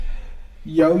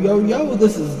Yo, yo, yo,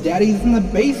 this is Daddy's in the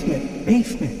basement.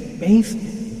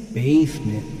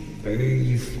 Basement.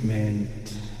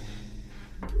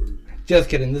 Just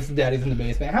kidding, this is Daddy's in the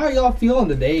basement. How are y'all feeling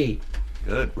today?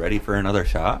 Good. Ready for another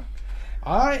shot?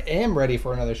 I am ready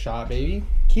for another shot, baby.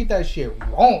 Keep that shit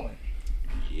rolling.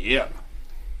 Yeah.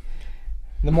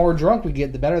 The more drunk we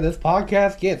get, the better this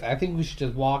podcast gets. I think we should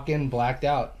just walk in blacked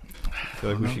out. I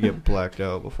feel like we should get blacked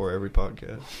out before every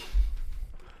podcast.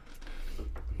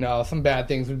 No, some bad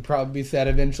things would probably be said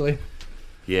eventually.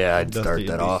 Yeah, I'd start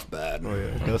that off bad. Oh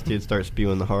yeah, Dusty would start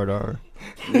spewing the hard R.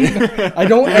 I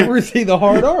don't ever see the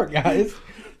hard R, guys.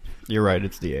 You're right,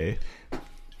 it's the A.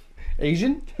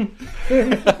 Asian?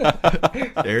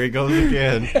 There he goes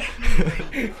again.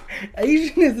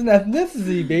 Asian is an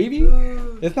ethnicity, baby.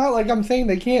 It's not like I'm saying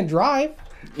they can't drive.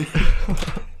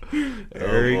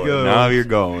 There he goes. Now you're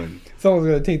going. Someone's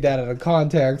going to take that out of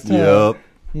context. Huh? Yep.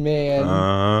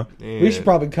 Man. We should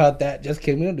probably cut that. Just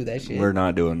kidding. We don't do that shit. We're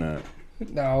not doing that.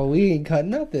 No, we ain't cut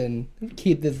nothing. We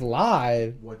keep this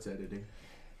live. What's editing?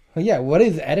 Well, yeah, what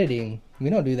is editing? We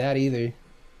don't do that either.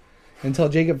 Until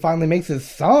Jacob finally makes his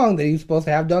song that he was supposed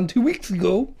to have done 2 weeks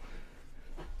ago.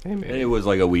 Hey man, It was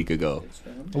like a week ago.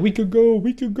 A week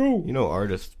ago. you know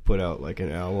artists put out like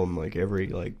an album like every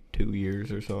 2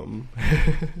 years or something.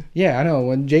 Yeah, I know.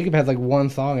 When Jacob has like one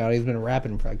song out, he's been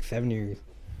rapping for like 7 years.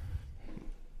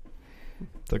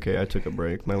 It's okay, I took a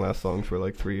break. My last songs were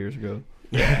like 3 years ago.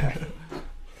 Yeah.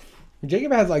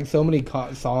 Jacob has like so many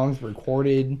songs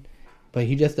recorded, but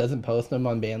he just doesn't post them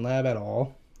on BandLab at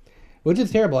all. Which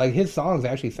is terrible. Like, his songs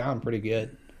actually sound pretty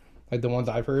good. Like, the ones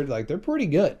I've heard, like, they're pretty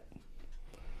good.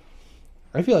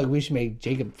 I feel like we should make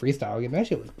Jacob freestyle again. That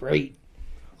shit was great.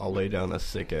 I'll lay down a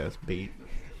sick-ass beat.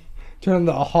 Turn on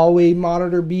the hallway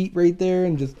monitor beat right there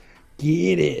and just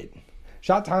get it.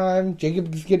 Shot time.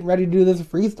 Jacob's getting ready to do this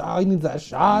freestyle. He needs that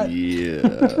shot.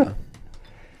 Yeah.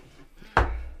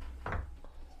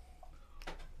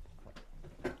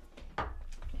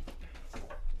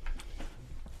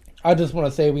 I just want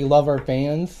to say we love our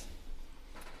fans.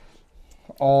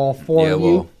 All four of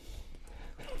you.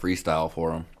 Freestyle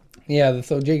for him. Yeah,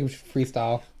 so Jacob should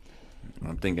freestyle.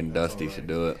 I'm thinking Dusty should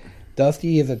do it.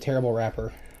 Dusty is a terrible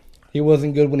rapper. He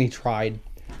wasn't good when he tried.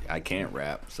 I can't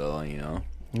rap, so, you know.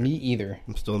 Me either.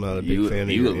 I'm still not a big fan of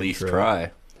You your at least intro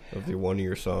try. of one of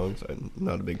your songs. I'm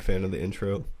not a big fan of the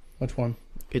intro. Which one?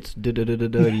 It's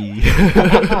duddy.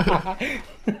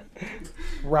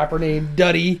 Rapper named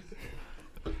Duddy.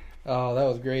 Oh, that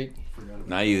was great.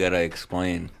 Now you gotta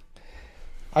explain.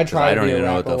 I tried I don't to be even a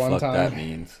know rapper what the one fuck time. that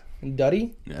means.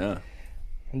 Duddy? Yeah.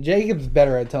 Jacob's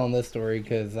better at telling this story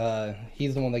because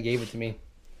he's the one that gave it to me.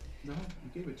 No,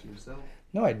 you gave it to yourself.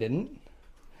 No, I didn't.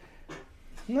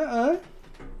 Nuh-uh.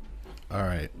 All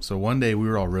right. So one day we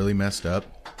were all really messed up,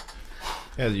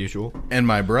 As usual. and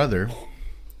my brother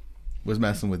was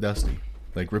messing with Dusty,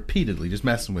 like repeatedly, just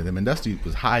messing with him. And Dusty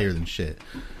was higher than shit,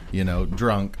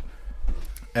 drunk,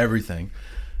 everything.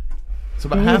 So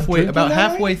Who was drinking that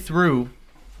halfway through,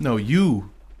 no, you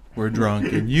were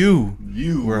drunk and you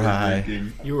were high.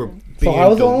 You were So I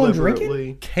was the only one drinking?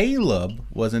 deliberately- Caleb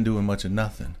wasn't doing much of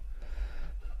nothing.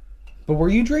 But were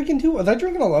you drinking too? Was I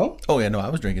drinking alone? Oh yeah, no, I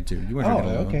was drinking too. You weren't Oh,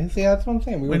 drinking alone. okay. See, that's what I'm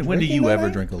saying. We were When do drinking you that ever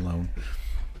night? drink alone?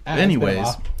 It's been a Anyways,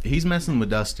 while. he's messing with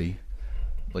Dusty,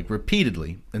 like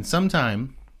repeatedly. And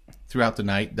sometime throughout the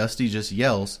night, Dusty just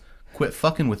yells, "Quit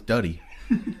fucking with Duddy."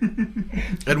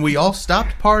 And we all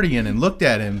stopped partying and looked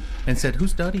at him and said,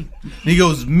 "Who's Duddy?" And he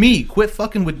goes, "Me, quit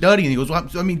fucking with Duddy." And he goes, well,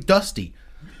 I mean, Dusty.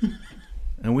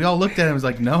 And we all looked at him and was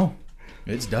like, "No,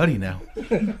 it's Duddy now."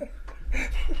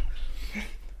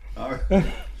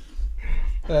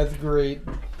 That's great.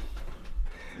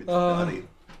 I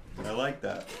like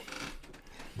that.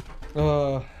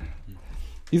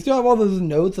 You still have all those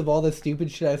notes of all the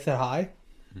stupid shit I said hi?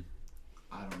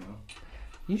 I don't know.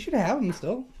 You should have them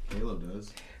still. Caleb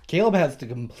does. Caleb has the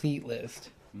complete list.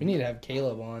 We need to have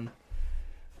Caleb on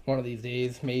one of these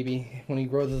days, maybe, when he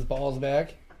grows his balls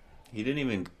back. He didn't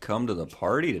even come to the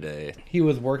party today. He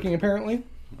was working, apparently.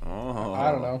 Oh.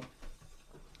 I don't know.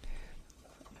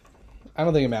 I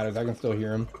don't think it matters. I can still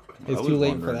hear him. It's I too was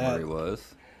late for wondering that. where he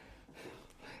was.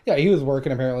 Yeah, he was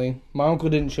working, apparently. My uncle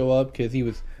didn't show up because he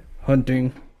was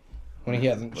hunting when he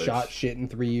hasn't shot shit in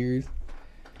 3 years.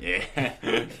 Yeah.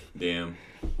 Damn.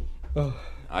 Ugh.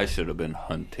 I should have been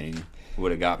hunting.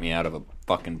 Would have got me out of a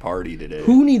fucking party today.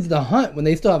 Who needs to hunt when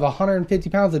they still have 150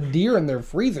 pounds of deer in their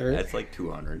freezer? That's like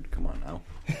 200. Come on now.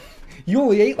 You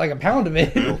only ate like a pound of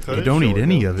it. You don't eat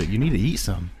any of it. You need to eat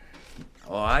some.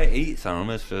 Well, I ate some.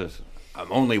 It's just I'm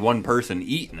only one person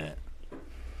eating it.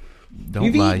 Don't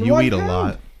You've lie. eaten You one eat a pound?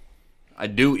 lot. I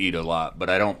do eat a lot,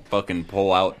 but I don't fucking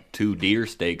pull out 2 deer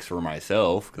steaks for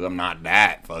myself because I'm not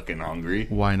that fucking hungry.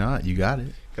 Why not? You got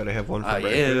it. Gotta have one for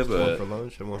Yeah, breakfast, one but- for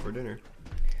lunch, and one for dinner.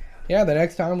 Yeah, the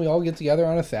next time we all get together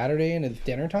on a Saturday and it's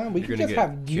dinner time, we You're can gonna just get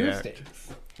have deer jacked.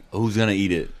 steaks. Who's gonna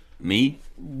eat it? Me?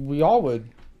 We all would.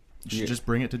 You should just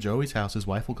bring it to Joey's house. His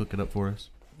wife will cook it up for us.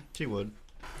 She would.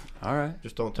 All right.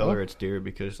 Just don't tell her it's deer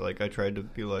because, like, I tried to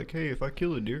be like, hey, if I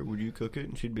kill a deer, would you cook it?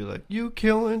 And she'd be like, you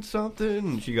killing something?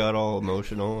 And she got all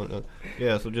emotional. And,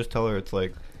 yeah, so just tell her it's,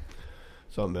 like,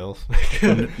 something else.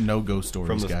 No ghost stories,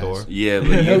 From the guys. store. Yeah, but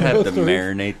No you have to ghost stories.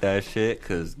 marinate that shit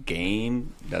because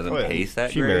game doesn't Oh, yeah. taste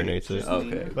that She great. marinates it.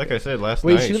 Okay. Like I said last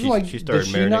Wait, night, she doesn't like. she started Does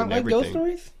she marinating not like everything. ghost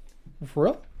stories? For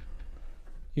real?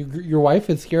 Your wife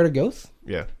is scared of ghosts?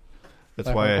 Yeah. That's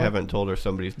Like why her I what? haven't told her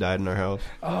somebody's died in our house.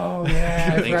 Oh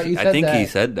yeah, I forgot you said I think that. he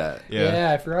said that.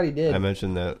 Yeah, I forgot he did. I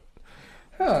mentioned that.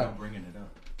 Huh. Bringing it up.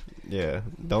 Yeah.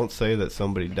 Don't say that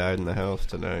somebody died in the house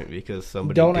tonight because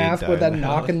somebody Don't did ask die what that in the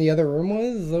knock house. in the other room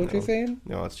was. Is that what you're saying?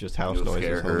 No, it's just house You'll noises.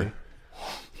 scare her. Homie.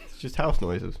 It's just house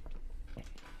noises.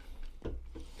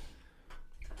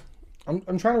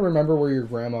 I'm trying to remember where your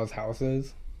grandma's house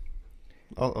is.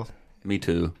 Me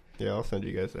too. I'll send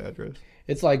you guys the address.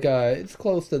 It's like it's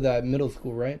close to that middle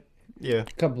school, right? Yeah. A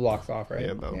couple blocks off, right?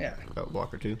 Yeah, about a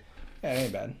block or two. Yeah, it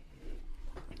ain't bad.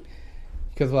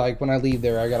 Because like when I leave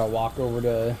there, I gotta walk over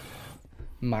to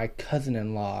my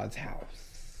cousin-in-law's house.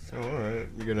 Oh, all right.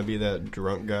 You're gonna be that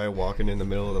drunk guy walking in the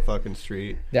middle of the fucking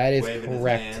street. That is Waving his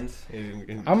correct. hands.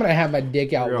 You're I'm gonna have my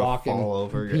dick out gonna walking. fall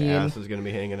over. Your peeing. ass is gonna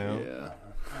be hanging out. Yeah.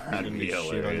 You're That'd gonna be be shit on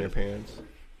your hilarious. pants.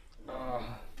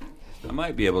 I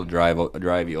might be able to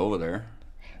drive you over there.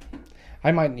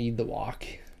 I might need the walk.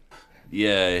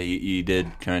 Yeah, he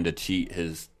did kind of cheat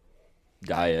his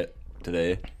diet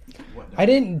today. I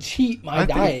didn't cheat my I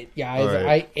think- diet, guys. all right.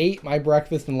 I ate my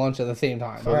breakfast and lunch at the same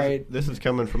time. So All right. this is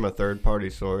coming from a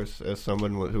third-party source, as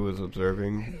someone who was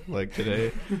observing, like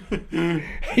today. I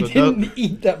So didn't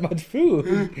eat that much food.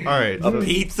 All right, A so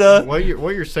pizza? what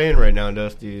you're saying right now,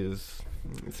 Dusty, is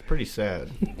it's pretty sad.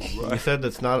 You said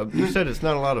it's not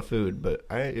a lot of food, but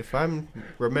if I'm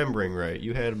remembering right,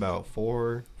 you had about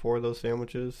four of those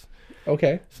sandwiches.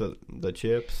 Okay. So the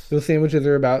chips, Those sandwiches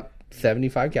are about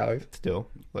 75 calories. still,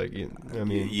 like I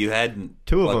mean, You had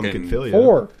two of them fucking- could fill you.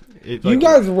 4. It, You like,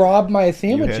 guys robbed my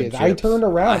sandwiches. I chips. turned I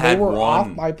around. They had were one. off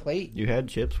my plate. you had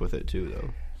chips with it too, though.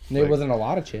 There Like, wasn't a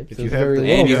lot of chips. if It you was have very the-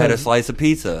 little. And you had a because- slice of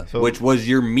pizza, So- which was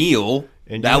your meal.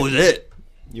 And That you- was it.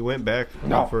 You went back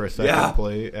No. for a second Yeah.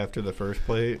 plate after the first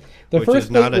plate, The which first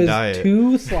is not plate a was diet.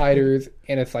 2 sliders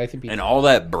and a slice of pizza. And all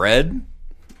that bread.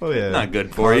 Oh yeah, Not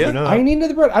good for you. Carving up. I needed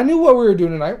the bread. I knew what we were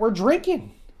doing tonight. We're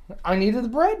drinking. I needed the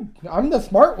bread. I'm the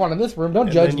smart one in this room. Don't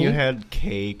And judge then me. you had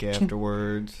cake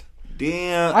afterwards.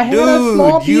 Damn, I had a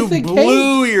small dude, piece you of cake.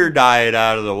 blew your diet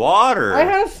out of the water. I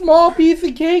had a small piece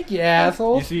of cake, you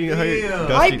asshole. You see how you, Damn.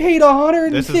 Dusty, I paid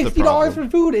this is the $160 for problem.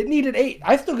 food. It needed 8.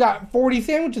 I still got 40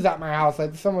 sandwiches at my house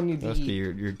that someone needs to Dusty,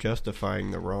 eat. you're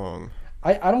justifying the wrong.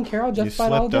 I don't care. I'll You justify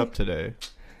it all slipped day. up today.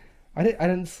 I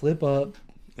didn't slip up.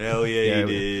 Hell yeah, Yeah, you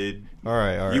we- did. All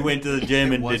right. You went to the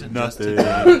gym It and did wasn't just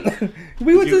nothing.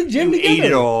 We went to the gym you together. ate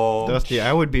it all. Dusty,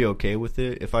 I would be okay with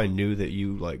it if I knew that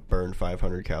you like burned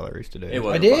 500 calories today. It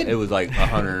was. I did. It was like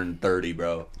 130,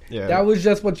 bro. Yeah. That was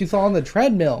just what you saw on the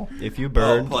treadmill. if you Oh,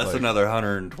 burned plus like, another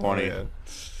 120. yeah.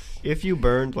 If you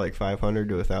burned like 500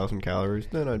 to 1,000 calories,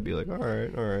 then I'd be like, all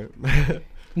right.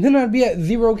 And then I'd be at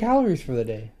 0 calories for the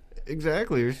day.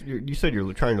 Exactly. You said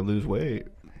you're trying to lose weight.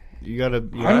 You gotta.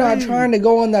 I'm not trying to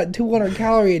go on that 200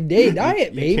 calorie a day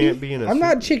diet, you baby. can't be in a I'm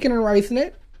not super- chicken and ricing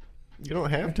it. You don't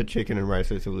have to chicken and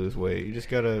rice it to lose weight. You just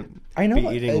gotta I know.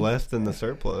 be eating I- less than the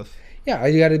surplus. Yeah,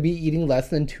 I got to be eating less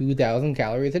than 2,000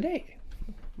 calories a day.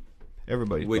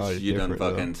 Everybody's Which body's you done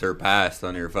different, fucking surpassed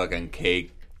on your fucking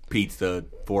cake, pizza,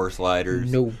 4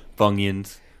 sliders, No.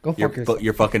 Funyuns. Go fuck yourself.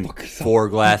 Your fucking Fuck yourself. 4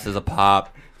 glasses of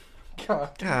pop.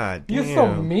 God, though. God you're damn.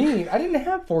 so mean. I didn't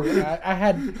have 4. I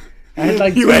had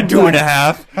like You 2 had 2.5.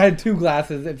 glasses. I had 2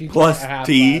 glasses if you Plus count a half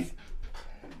tea. glass.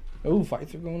 Oh,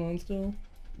 fights are going on still.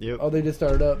 Yep. Oh, they just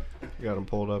started up. Got him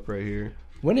pulled up right here.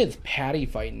 When is Patty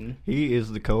fighting? He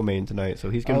is the co-main tonight, so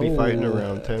he's gonna be Oh. fighting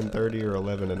around 10:30 or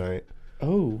 11 tonight.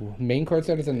 Oh, main card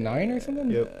starts at 9 or something.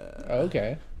 Yep.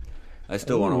 Okay. I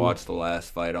still want to Ooh. watch the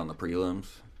last fight on the prelims.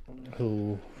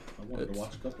 Oh. I wanted It's- to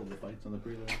watch a couple of the fights on the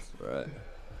prelims. Right.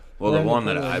 Well, We're the in the one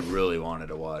that I prelims. really wanted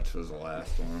to watch was the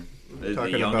last one. The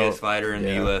talking youngest about- fighter in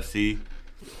yeah. the UFC.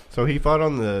 So he fought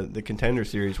on the contender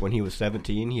series when he was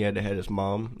 17. He had to have his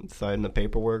mom sign the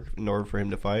paperwork in order for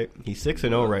him to fight. He's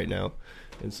 6-0 right now.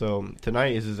 And so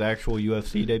tonight is his actual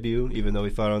UFC debut. Even though he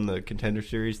fought on the contender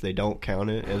series, they don't count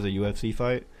it as a UFC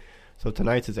fight. So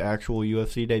tonight's his actual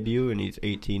UFC debut, and he's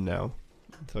 18 now.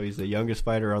 So he's the youngest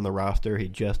fighter on the roster. He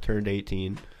just turned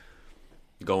 18.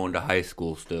 Going to high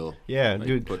school still. Yeah, Like,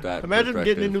 dude. put that in Imagine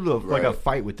getting perspective. into like a Right.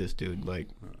 fight with this dude. Like,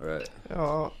 Right.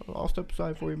 oh, I'll step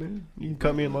aside for you, man. You can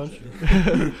cut me in lunch.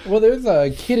 Well, there's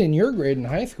a kid in your grade in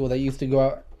high school that used to go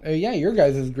out. Yeah, your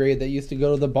guys' grade that used to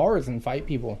go to the bars and fight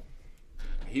people.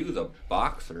 He was a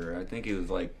boxer. I think he was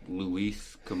like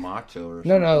Luis Camacho or No,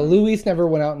 something. no, Luis never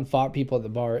went out and fought people at the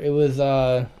bar. It was,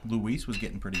 Luis was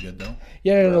getting pretty good though.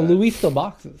 yeah, no, Right. Luis still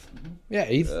boxes. Yeah,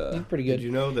 he's pretty good. Did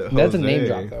you know that Jose, That's a name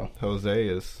drop, though. Jose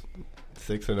is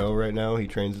 6-0 right now. He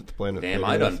trains at the Planet Damn, Fitness,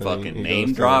 I done and fucking he name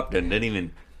goes to- dropped and didn't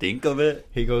even think of it.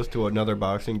 He goes to another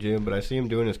boxing gym, but I see him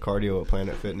doing his cardio at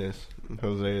Planet Fitness.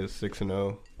 Jose is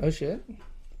 6-0. Oh shit.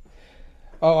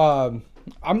 Oh,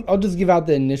 I'll just give out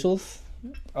the initials.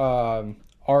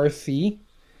 RC.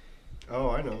 Oh,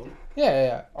 I know.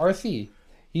 Yeah, RC. He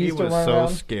He used to was run so around.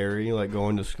 scary, like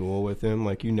going to school with him.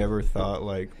 Like you never thought,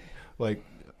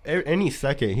 any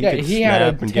second he Yeah, could he had a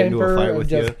snap and get into a temper fight of with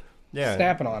just you. Yeah,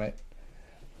 snapping on it.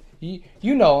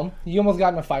 You know him. You almost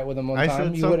got in a fight with him one I time.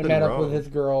 said You would have something met up wrong. with his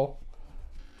girl.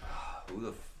 Who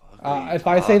the fuck? are you If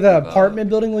I say the talking about? apartment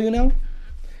building, will you know?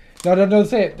 No, don't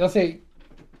say it. Don't say it.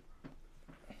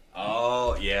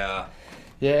 Oh yeah.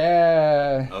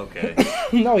 Yeah. Okay.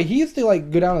 No, he used to like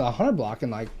go down to the 100 block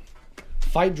and like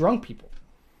fight drunk people.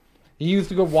 He used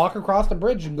to go walk across the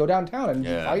bridge and go downtown and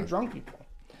Yeah. fight drunk people.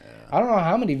 I don't know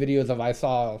how many videos I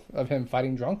saw of him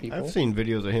fighting drunk people. I've seen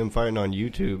videos of him fighting on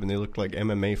YouTube, and they looked like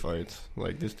MMA fights.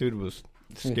 Like this dude was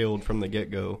skilled from the get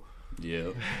go.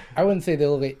 Yeah. I wouldn't say they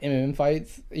look like MMA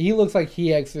fights. He looks like he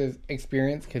has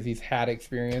experience because he's had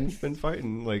experience. He's been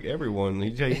fighting like everyone.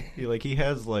 He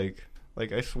has like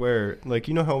I swear, like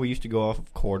you know how we used to go off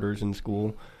of quarters in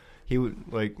school. He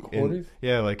would like Quarters?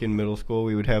 like in middle school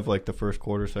we would have like the first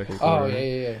quarter, second quarter. Oh,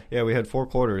 yeah. Yeah, we had 4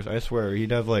 quarters. I swear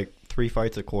he'd have like 3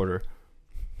 fights a quarter.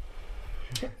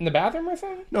 In the bathroom or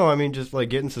something? No, I mean just like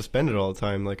getting suspended all the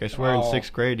time. Like I swear in Oh.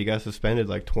 6th grade he got suspended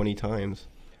like 20 times.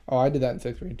 Oh, I did that in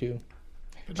 6th grade too.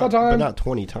 But not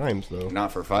 20 times though.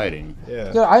 Not for fighting. Yeah.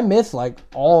 Dude, I missed like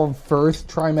all of first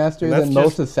trimester That's and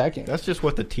most just- of second. That's just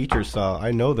what the teachers saw.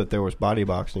 I know that there was body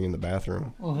boxing in the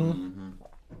bathroom.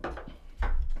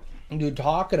 Dude,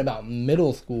 talking about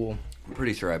middle school. I'm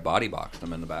pretty sure I body boxed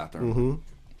him in the bathroom.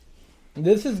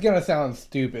 This is going to sound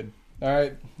stupid, all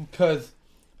right? Because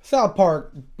South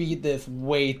Park beat this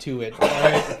way to it, all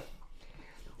right?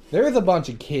 There's a bunch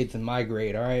of kids in my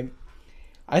grade, all right?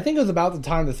 I think it was about the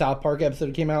time the South Park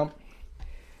episode came out,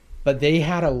 but they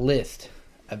had a list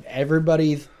of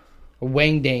everybody's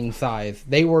wang dang size.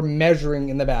 They were measuring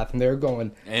in the bathroom. They were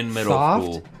going In middle soft,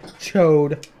 school.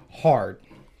 chode, hard.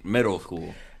 Middle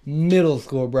school. Middle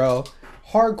school, bro.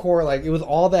 Hardcore, like, it was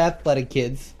all the athletic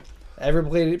kids.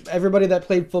 Everybody that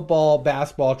played football,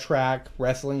 basketball, track,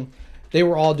 wrestling, they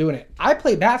were all doing it. I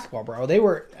played basketball, bro. They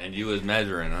were... And you was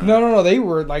measuring, huh? No. They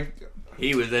were, like...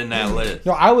 He was in that list.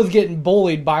 No, I was getting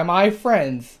bullied by my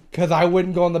friends because I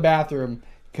wouldn't go in the bathroom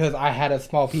because I had a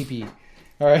small pee-pee.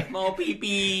 All right? Small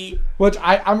pee-pee. Which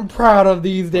I'm proud of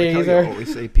these Like days. how you all right?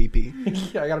 always say pee-pee.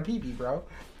 Yeah, I got a pee-pee, bro.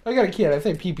 I got a kid. I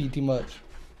say pee-pee too much.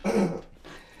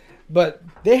 But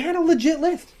they had a legit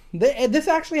list. This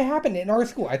actually happened in our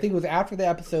school. I think it was after the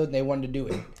episode and they wanted to do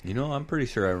it. You know, I'm pretty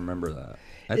sure I remember that.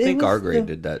 I It think was our grade the-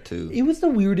 did that too. It was the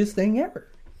weirdest thing ever.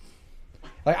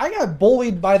 Like, I got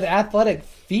bullied by the athletic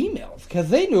females because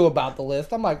they knew about the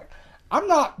list. I'm like, I'm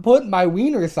not putting my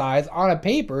wiener size on a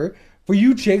paper for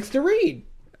you chicks to read.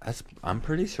 I'm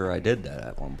pretty sure I did that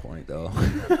at one point, though.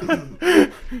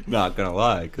 Not gonna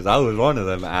lie, because I was one of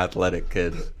them athletic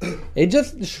kids. It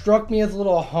just struck me as a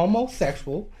little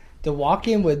homosexual to walk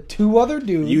in with 2 other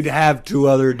dudes. You'd have 2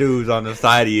 other dudes on the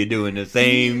side of you doing the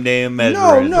same damn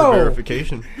measuring. No.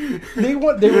 Verification. They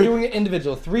were doing it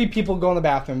individual. 3 people go in the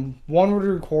bathroom. 1 would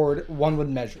record. 1 would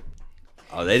measure.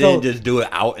 Oh, they So- didn't just do it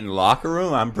out in the locker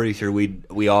room. I'm pretty sure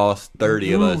we all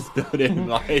 30 of us stood in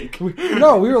like.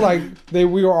 No, we were like, we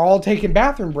were all taking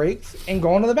bathroom breaks and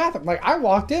going to the bathroom. Like, I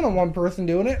walked in on one person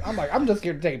doing it. I'm like, I'm just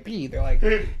here to take a pee. They're like,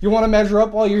 you want to measure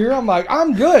up while you're here? I'm like,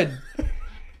 I'm good.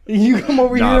 You come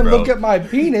over Nah, here and bro. look at my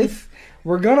penis.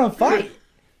 We're gonna fight.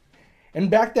 And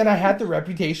back then, I had the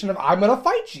reputation of I'm gonna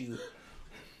fight you.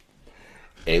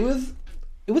 It was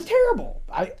terrible.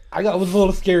 I was a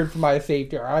little scared for my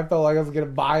safety. I felt like I was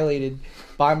getting violated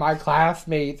by my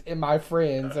classmates and my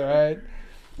friends. All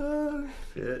right.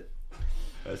 Shit.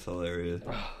 That's hilarious.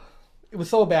 It was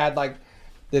so bad. Like,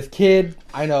 this kid,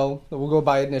 I know, we'll go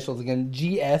by initials again,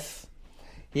 GS.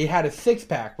 He had a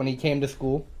 6-pack when he came to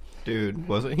school. Dude,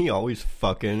 wasn't he always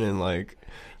fucking and like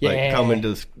Yeah. coming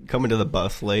to the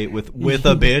bus late with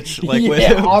a bitch like with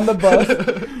yeah, him? on the bus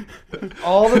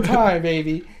all the time,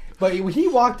 baby. But he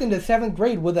walked into 7th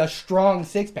grade with a strong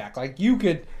 6-pack. Like, you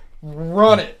could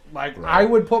run it. Like, I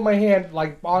would put my hand,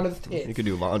 like, on his tits. You could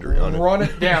do laundry on it. Run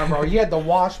it down, bro. He had the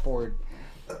washboard.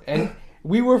 And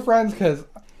we were friends because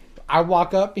I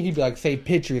walk up and he'd be like, say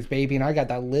pictures, baby. And I got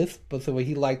that lisp, but so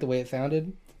he liked the way it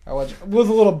sounded. It was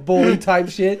a little bully type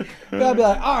shit. But I'd be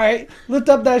like, all right, lift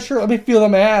up that shirt. Let me feel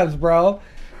them abs, bro.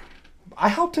 I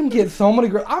helped him get so many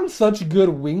girls. I'm such a good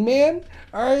wingman.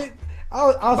 All right. I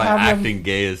was By having acting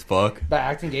gay as fuck. By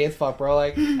acting gay as fuck, bro.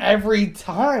 Like, every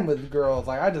time with girls.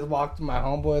 Like, I just walked to my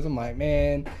homeboys. I'm like,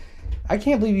 man, I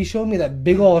can't believe you showed me that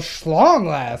big old schlong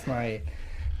last night.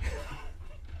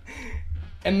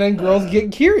 And then girls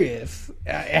get curious.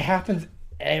 It happens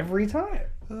every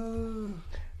time.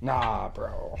 Nah,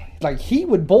 bro. Like, he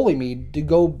would bully me to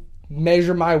go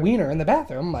measure my wiener in the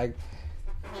bathroom. I'm like,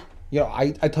 yo,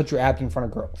 I touch your abs in front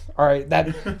of girls. All right, that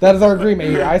is our agreement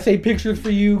here. I say pictures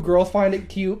for you. Girls find it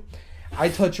cute. I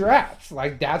touch your abs.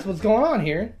 Like, that's what's going on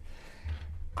here.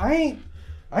 I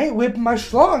ain't whipping my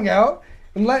schlong out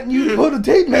and letting you put a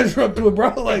tape measure up to it, bro.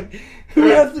 Like, who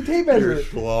has the tape measure? Your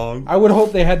schlong. I would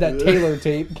hope they had that Taylor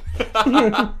tape.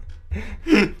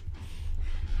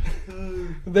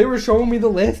 They were showing me the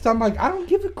list. I'm like, I don't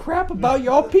give a crap about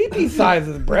y'all pee-pee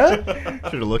sizes, bruh.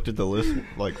 Should have looked at the list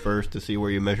like first to see where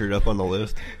you measured up on the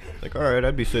list. Like, all right,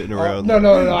 I'd be sitting around.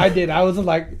 No, I did. I was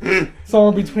like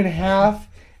somewhere between half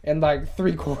and like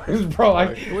 3/4, bro.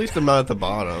 Like, At least I'm not at the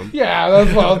bottom. yeah,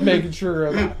 that's what I was making sure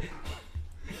of.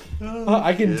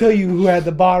 I can tell you who had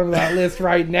the bottom of that list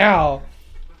right now.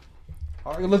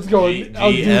 All right, let's go. I'll do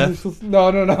GF? this.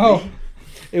 No.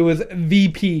 It was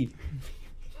VP.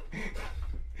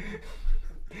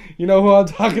 You know who I'm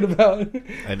talking about?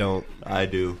 I don't. I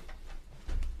do.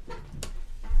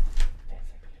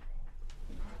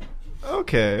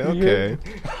 Okay.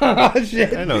 Oh,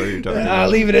 shit. I know what you're talking about.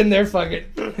 Leave it in there, fuck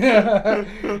it.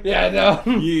 Yeah, no.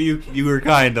 You were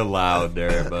kind of loud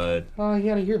there, bud. Oh, you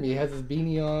gotta hear me. He has his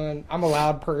beanie on. I'm a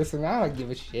loud person. I don't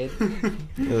give a shit.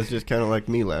 It was just kind of like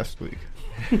me last week.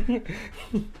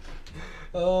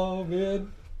 Oh,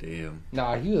 man. Damn.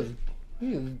 Nah, he was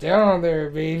down there,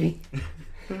 baby.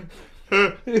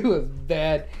 It was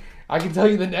bad. I can tell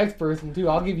you the next person, too.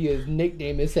 I'll give you his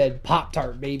nickname. It said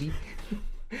Pop-Tart, baby.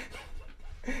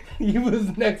 He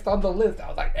was next on the list. I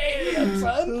was like, hey,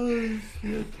 son.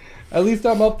 At least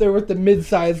I'm up there with the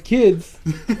mid-sized kids.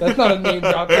 That's not a name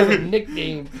drop. That's a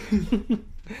nickname.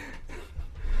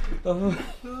 Yeah,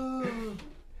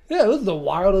 it was the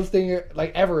wildest thing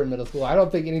like ever in middle school. I don't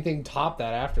think anything topped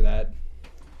that after that.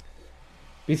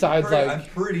 Besides, I'm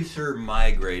pretty sure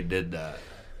my grade did that.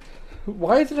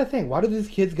 why is it a thing? Why do these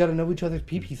kids got to know each other's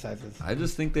pee-pee sizes? I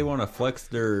just think they want to flex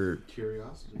their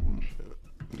Curiosity.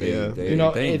 Yeah. You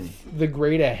know, thing. if the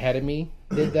grade ahead of me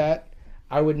did that,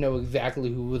 I would know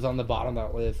exactly who was on the bottom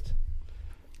of that list.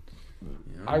 Yeah.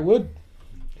 I would.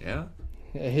 Yeah.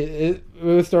 It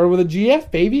started with a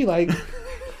GF, baby. Like,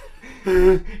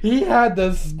 he had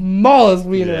the smallest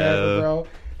wiener Yeah. ever, bro.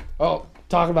 Oh,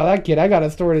 talking about that kid, I got a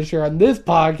story to share on this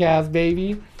podcast,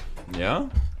 baby. Yeah?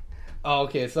 Oh,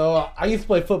 okay, so I used to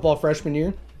play football freshman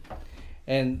year,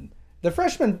 and the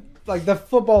freshman, like the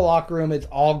football locker room, it's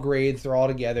all grades, they're all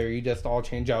together, you just all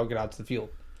change out, get out to the field.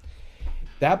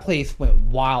 That place went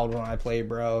wild when I played,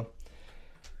 bro.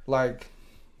 Like,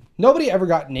 nobody ever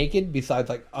got naked besides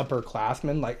like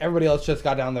upperclassmen. Like, everybody else just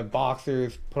got down their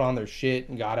boxers, put on their shit,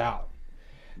 and got out.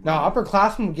 Now,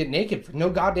 upperclassmen would get naked for no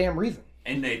goddamn reason.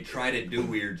 And they try to do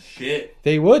weird shit.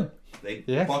 They would. They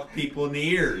Yeah. fuck people in the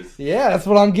ears. Yeah, that's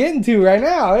what I'm getting to right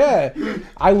now, yeah.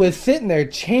 I was sitting there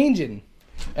changing,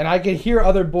 and I could hear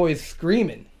other boys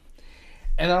screaming.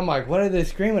 And I'm like, what are they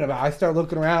screaming about? I start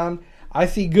looking around. I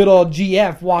see good old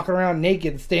GF walking around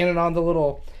naked, standing on the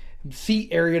little seat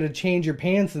area to change your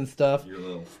pants and stuff. Your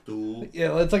little stool.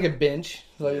 Yeah, it's like a bench.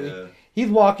 Like, Yeah. he's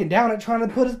walking down it trying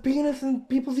to put his penis in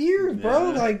people's ears,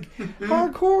 bro. Yeah. Like,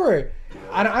 hardcore.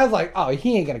 I was like, oh,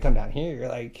 he ain't gonna come down here.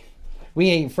 Like, we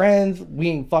ain't friends. We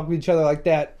ain't fuck with each other like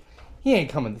that. He ain't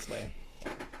coming this way.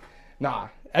 Nah,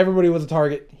 everybody was a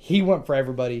target. He went for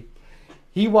everybody.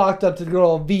 He walked up to the good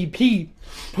old VP,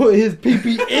 put his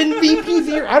pee-pee in VP's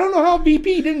ear. I don't know how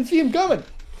VP didn't see him coming.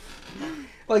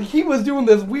 Like, he was doing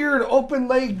this weird open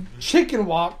leg chicken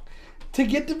walk to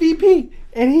get to VP.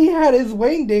 And he had his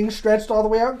wang ding stretched all the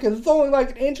way out because it's only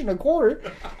like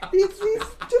 1.25 inches.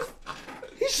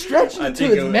 He's stretching I it to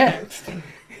think his max.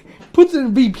 Puts it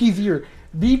in VP's ear.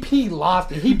 VP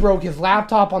lost it. He broke his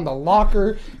laptop on the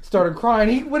locker, started crying.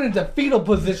 He went into fetal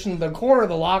position in the corner of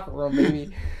the locker room,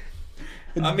 baby.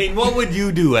 I mean, what would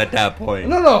you do at that point?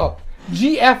 No.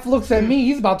 GF looks at me.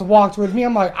 He's about to walk towards me.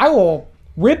 I'm like, I will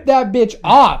rip that bitch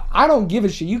off. I don't give a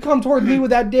shit. You come towards me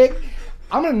with that dick,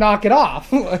 I'm gonna knock it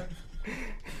off. I'm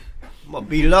gonna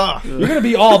beat it off. You're gonna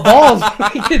be all balls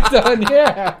when you get done.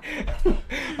 Yeah.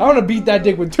 I'm gonna beat that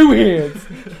dick with 2 hands.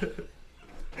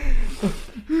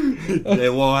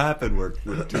 It won't happen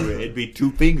with 2. It'd be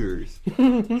 2 fingers.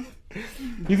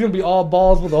 He's gonna be all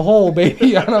balls with a hole,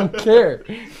 baby. I don't care.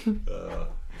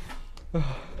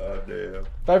 Oh, damn.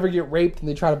 If I ever get raped and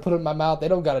they try to put it in my mouth, they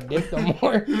don't got a dick no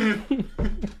more.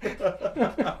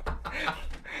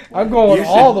 I'm going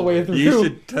all the way through. You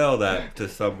should tell that to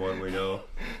someone we know.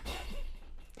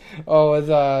 Oh,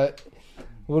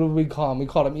 what do we call him? We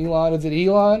called him Elon. Is it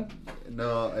Elon?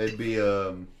 No, it'd be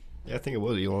Yeah, I think it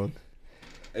was Elon.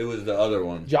 It was the other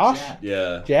one. Josh?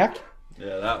 Yeah. Jack?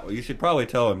 Yeah, that. You should probably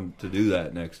tell him to do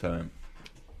that next time.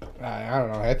 I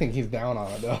don't know. I think he's down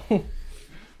on it though.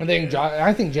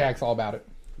 I think Jack's all about it.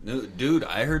 Dude,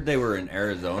 I heard they were in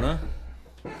Arizona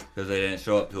because they didn't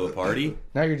show up to a party.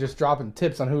 Now you're just dropping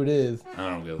tips on who it is. I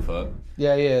don't give a fuck.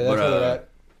 Yeah, that's where they're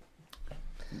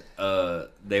at.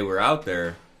 They were out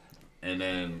there, and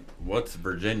then what's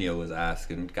Virginia was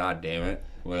asking? God damn it,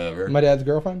 whatever. My dad's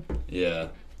girlfriend. Yeah,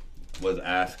 was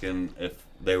asking if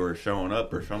they were showing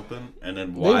up or something, and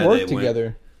then why They work went.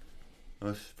 together.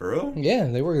 For real? Yeah,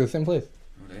 they work at the same place.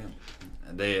 Oh, damn.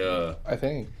 And they I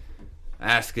think.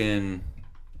 asking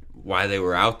why they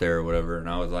were out there or whatever, and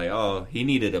I was like, oh, he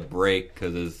needed a break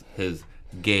because his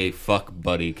gay fuck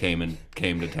buddy came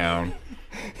to town.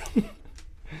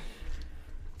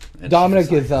 And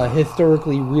Dominic is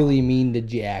historically really mean to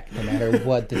Jack, no matter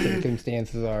what the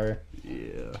circumstances are.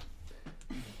 Yeah,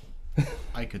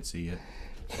 I could see it.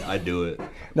 I do it.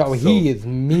 No, he is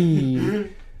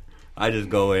mean. I just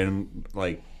go in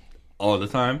like all the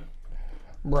time.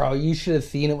 Bro, you should have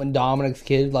seen it when Dominic's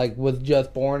kid was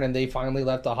just born and they finally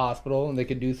left the hospital and they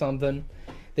could do something.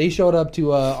 They showed up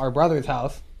to our brother's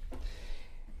house.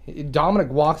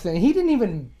 Dominic walks in. He didn't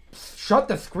even shut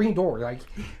the screen door.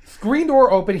 Screen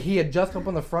door open. He had just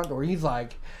opened the front door. He's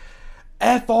like,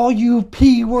 F all you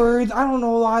P words. I don't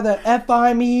know why the F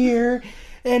I'm here.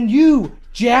 And you,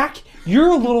 Jack, you're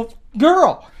a little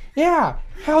girl. Yeah.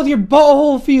 How's your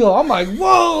butthole feel? I'm like,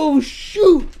 whoa,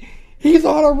 shoot. He's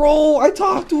on a roll. I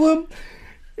talked to him,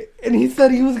 and he said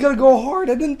he was going to go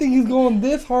hard. I didn't think he was going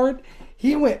this hard.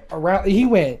 He went around. He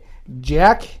went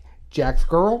Jack's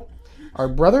girl, our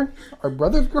brother's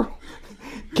girl,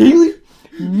 Kaylee,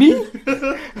 me.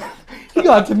 He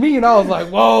got to me, and I was like,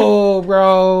 whoa,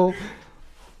 bro.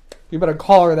 You better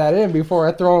call her that in before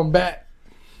I throw him back.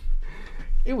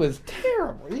 It was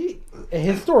terrible.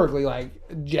 Historically,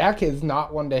 Jack is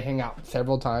not one to hang out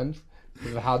several times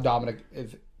because of how Dominic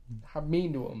is. How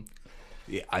mean to him.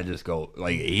 Yeah, I just go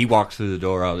he walks through the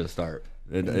door, I'll just start.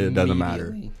 It doesn't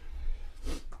matter.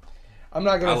 I'm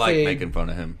not gonna I like making fun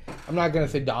of him. I'm not gonna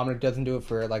say Dominic doesn't do it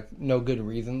for no good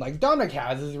reason. Dominic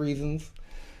has his reasons,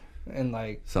 and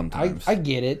sometimes I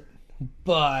get it,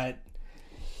 but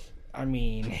I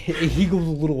mean he goes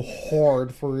a little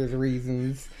hard for his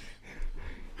reasons.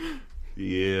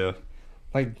 Yeah.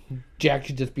 Jack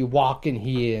should just be walking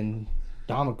here and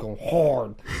Dominic go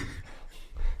hard.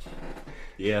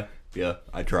 Yeah,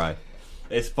 I try.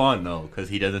 It's fun, though, because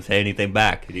he doesn't say anything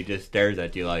back. He just stares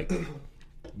at you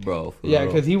bro. Yeah,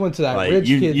 because he went to that rich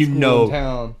kid school in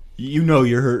town. You know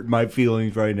you're hurting my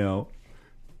feelings right now.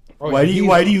 Oh, why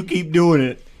do you keep doing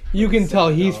it? You can tell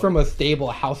he's from a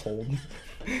stable household.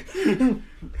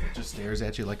 Just stares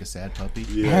at you like a sad puppy.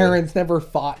 Yeah. Parents never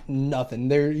fought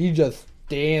nothing. He just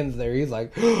stands there. He's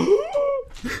like,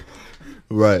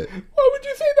 Right. why would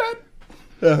you say that?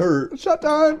 That hurt. Shut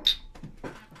down.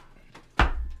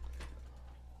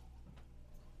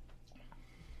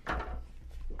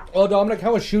 Well, Dominic,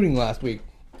 how was shooting last week?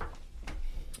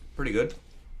 Pretty good.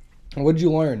 What'd you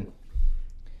learn?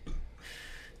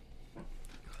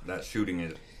 That shooting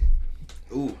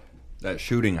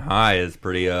high is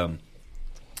pretty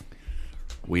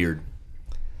weird.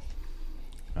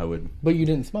 But you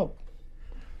didn't smoke.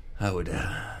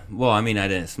 Well, I mean, I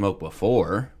didn't smoke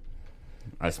before.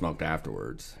 I smoked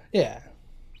afterwards. Yeah.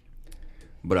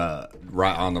 But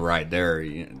right on the right there,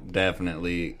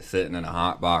 definitely sitting in a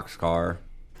hot box car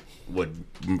would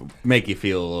make you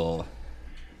feel a little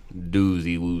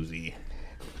doozy woozy.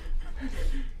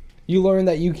 You learned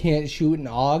that you can't shoot an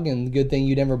AUG, and good thing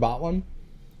you never bought one?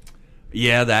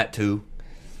 Yeah, that too.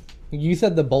 You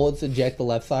said the bullets eject the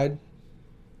left side?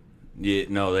 Yeah,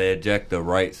 no, they eject the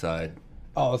right side.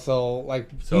 Oh, so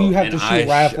you have to shoot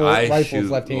rifles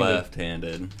left-handed.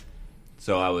 Left-handed.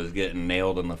 So I was getting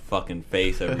nailed in the fucking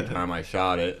face every time I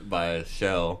shot it by a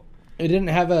shell. It didn't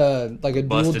have a dual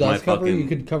Busted my dust cover. fucking. You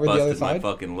could cover the other Busted my side.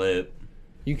 fucking lip.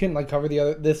 You can cover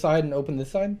this side and open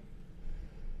this side.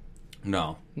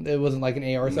 No. It wasn't like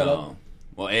an AR setup. No.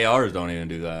 Well, ARs don't even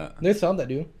do that. There's some that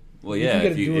do. Well, You yeah, can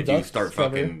get if a you dual dust start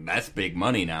cover. fucking, that's big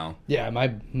money now. Yeah, my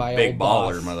Big old baller,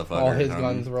 boss, motherfucker. all his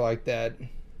guns were like that.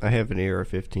 I have an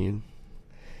AR-15,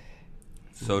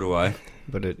 So do I.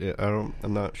 but I'm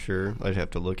not sure. I'd have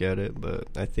to look at it, but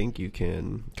I think you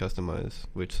can customize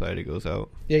which side it goes out.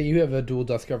 Yeah, you have a dual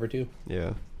dust cover too.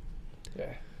 Yeah.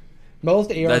 Yeah. Most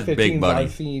That's big AR-15s money.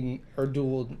 I've seen are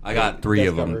dual. I got 3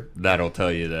 of dust them. cover. That'll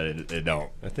tell you that it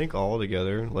don't. I think all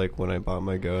together, like when I bought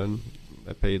my gun,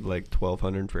 I paid like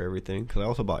 $1,200 for everything because I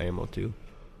also bought ammo too.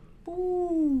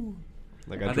 Ooh.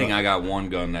 Like I think I got one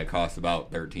gun that cost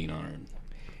about $1,300.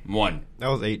 One. That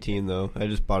was 18 though. I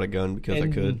just bought a gun because I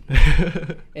And-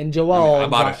 could. And Joel I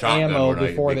bought a got shotgun ammo when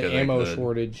before the because I ammo could.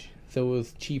 shortage, so it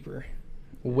was cheaper.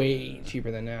 Way cheaper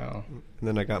than now. And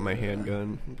then I got my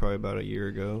handgun probably about a year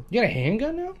ago. You got a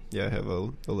handgun now? Yeah, I have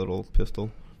a little pistol.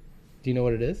 Do you know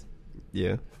what it is?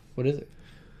 Yeah. What is it?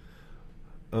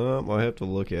 Well, I have to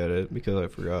look at it because I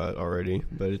forgot already.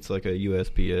 But it's like a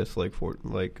USPS,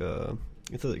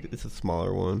 it's a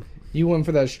smaller one. You went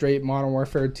for that straight Modern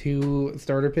Warfare 2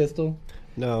 starter pistol?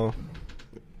 No,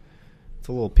 it's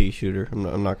a little pea shooter.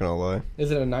 I'm not gonna lie.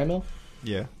 Is it a 9mm?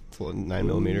 Yeah, it's a little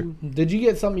 9mm. Did you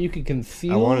get something you could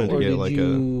conceal? I wanted to or get did like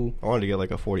you... I wanted to get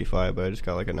like a 45, but I just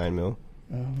got like a 9mm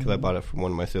because I bought it from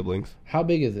one of my siblings. How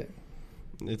big is it?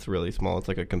 It's really small. It's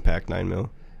like a compact 9mm.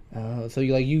 So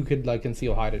you could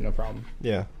conceal hide it, no problem.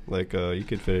 Yeah, like you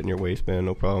could fit it in your waistband,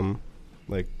 no problem.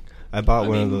 Like I bought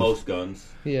one of those. Most guns.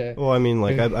 Yeah. Well, I mean,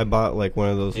 like I bought like one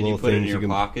of those And little you put it in things your you can.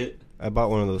 pocket. I bought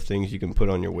one of those things you can put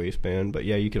on your waistband, but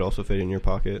yeah, you could also fit it in your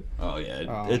pocket. Oh yeah,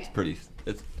 Oh. it's pretty.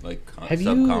 It's like Have you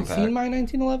subcompact. seen my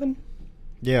 1911?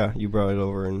 Yeah, you brought it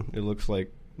over, and it looks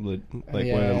like one of them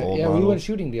old yeah, models. we went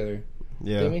shooting together.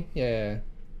 Yeah, Didn't we? Yeah.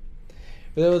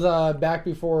 But it was back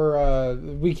before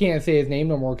we can't say his name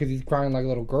no more because he's crying like a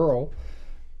little girl.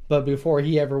 But before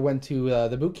he ever went to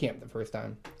the boot camp the first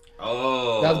time.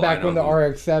 Oh, That was back I when the know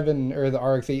RX-7 or the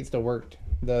RX-8 still worked,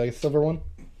 the silver one.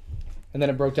 And then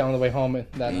it broke down on the way home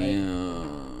that night. Yeah.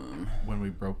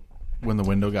 When the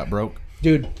window got broke.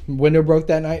 Dude, window broke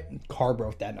that night. Car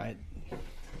broke that night. It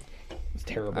was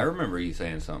terrible. I remember you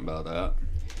saying something about that.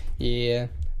 Yeah.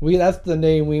 That's the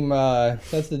name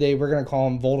that's the day we're gonna call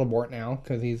him Voldemort now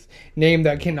because he's name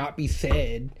that cannot be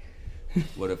said.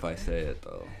 What if I say it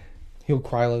though? He'll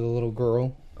cry like a little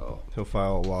girl. Oh, he'll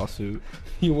file a lawsuit.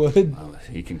 He would.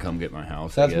 he can come get my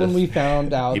house. That's I when guess. we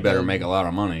found out He better that, make a lot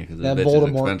of money because that this bitch is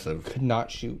Voldemort expensive. could not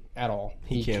shoot at all.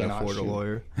 He can't cannot afford shoot. a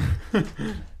lawyer.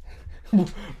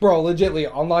 Bro, legitly,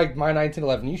 unlike my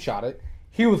 1911, you shot it.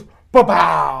 He was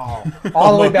pow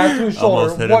all the way back to his shoulder.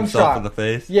 Almost hit One himself shot in the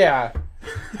face. Yeah.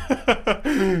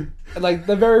 Like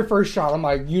the very first shot, I'm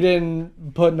like, you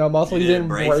didn't put no muscle, you didn't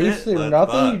brace it or Let's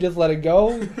nothing. fuck. You just let it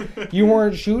go. You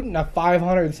weren't shooting a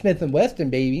 500 Smith and Wesson,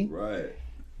 baby. Right.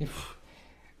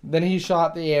 Then he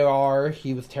shot the AR.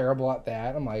 He was terrible at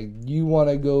that. I'm like, you want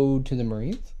to go to the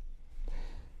Marines?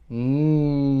 I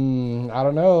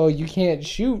don't know. You can't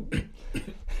shoot.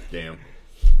 Damn.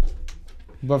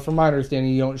 But from my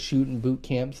understanding, you don't shoot in boot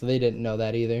camp, so they didn't know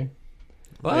that either.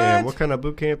 What? Damn, what kind of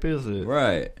boot camp is it?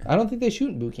 Right. I don't think they shoot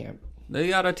in boot camp. They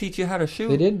gotta teach you how to shoot.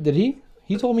 They did? Did he?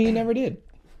 He told me he never did.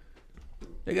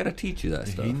 They gotta teach you that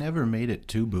stuff. He never made it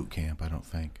to boot camp, I don't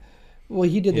think. Well,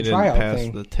 he did He the didn't tryout pass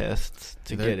thing. the tests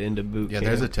to There- get into boot Yeah, camp.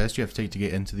 there's a test you have to take to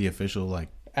get into the official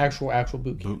Actual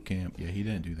boot camp. boot camp. Yeah, he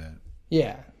didn't do that.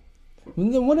 Yeah.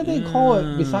 Then what do they call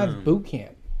it besides boot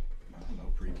camp? I don't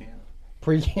know, pre-camp.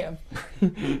 Pre-camp.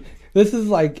 This is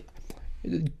like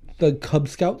the Cub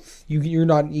Scouts. You're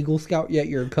not an Eagle Scout yet.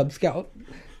 You're a Cub Scout.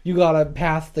 You gotta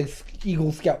pass the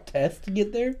Eagle Scout test to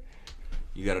get there.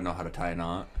 You gotta know how to tie a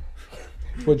knot.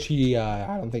 Which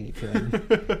I don't think he could.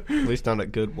 At least not a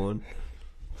good one.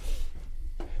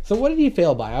 So what did he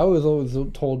fail by? I was always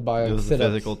told by It was a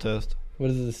sit-ups. physical test. What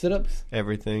is it, the sit-ups?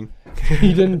 Everything.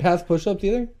 He didn't pass push-ups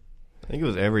either? I think it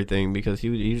was everything because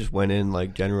he just went in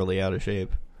like generally out of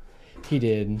shape. He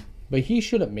did. But he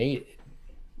should have made it.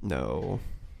 No.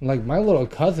 Like, my little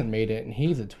cousin made it, and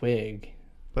he's a twig.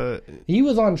 But He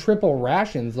was on triple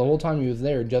rations the whole time he was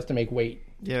there just to make weight.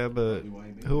 yeah, but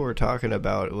who we're talking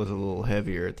about, it was a little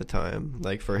heavier at the time.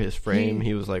 Like for his frame,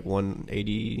 he was like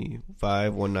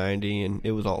 185, 190, and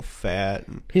it was all fat.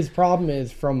 And His problem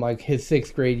is from, like, his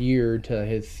 6th grade year to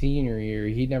his senior year,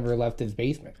 he never left his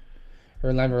basement.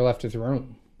 Or never left his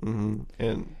room.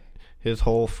 and his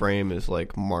whole frame is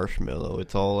like marshmallow.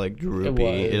 It's all like droopy.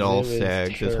 It It all was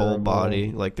sags. His whole terrible.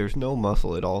 body, like there's no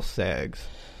muscle. It all sags.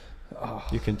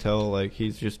 You can tell like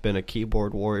he's just been a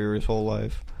keyboard warrior his whole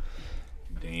life.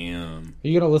 Damn. Are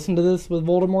you gonna listen to this with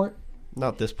Voldemort?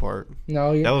 Not this part.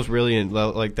 No, you're... That was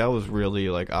really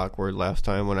like awkward last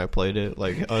time when I played it.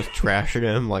 Like us trashing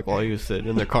him like while he was sitting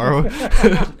in the car.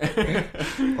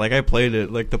 Like I played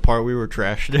it like the part we were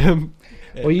trashing him.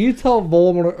 Well, you tell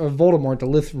Voldemort to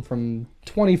listen from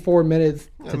 24 minutes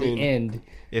to the end.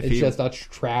 It's just us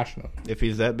trashing him. If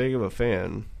he's that big of a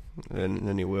fan,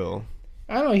 then he will.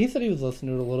 I don't know. He said he was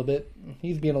listening to it a little bit.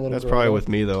 He's being a little. That's probably with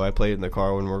me though. I play it in the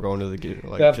car when we're going to the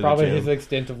That's to probably the his gym.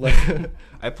 extent of listening.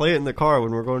 I play it in the car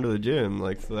when we're going to the gym,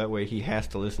 like so that way he has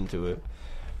to listen to it.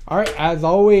 All right, as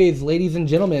always, ladies and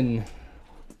gentlemen,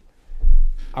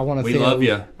 I want to say We love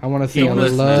you. I want to say I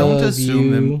Don't love assume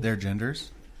you. them their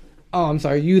genders. Oh, I'm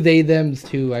sorry. You, they, thems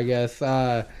too, I guess.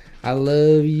 I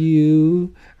love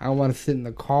you. I want to sit in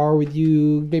the car with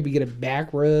you. Maybe get a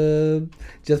back rub.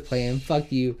 Just playing. Fuck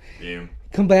you. Damn.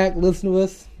 Come back, listen to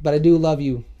us. But I do love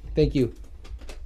you. Thank you.